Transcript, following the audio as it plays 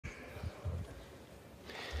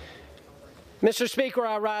Mr. Speaker,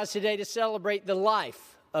 I rise today to celebrate the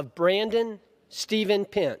life of Braeden Stephen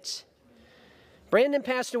Pence. Braeden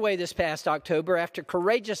passed away this past October after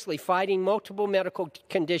courageously fighting multiple medical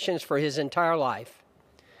conditions for his entire life.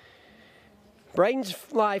 Braeden's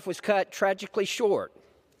life was cut tragically short,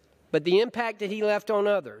 but the impact that he left on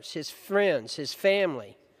others, his friends, his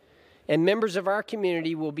family, and members of our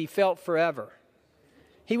community will be felt forever.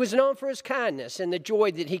 He was known for his kindness and the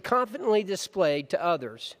joy that he confidently displayed to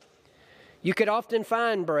others. You could often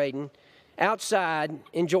find Braeden outside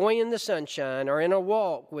enjoying the sunshine or in a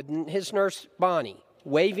walk with his nurse Bonnie,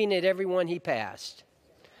 waving at everyone he passed.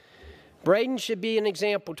 Braeden should be an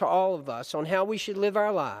example to all of us on how we should live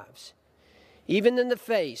our lives. Even in the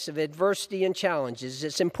face of adversity and challenges,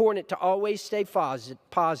 it's important to always stay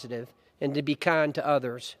positive and to be kind to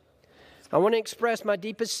others. I want to express my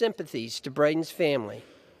deepest sympathies to Braeden's family.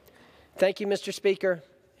 Thank you, Mr. Speaker,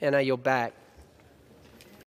 and I yield back.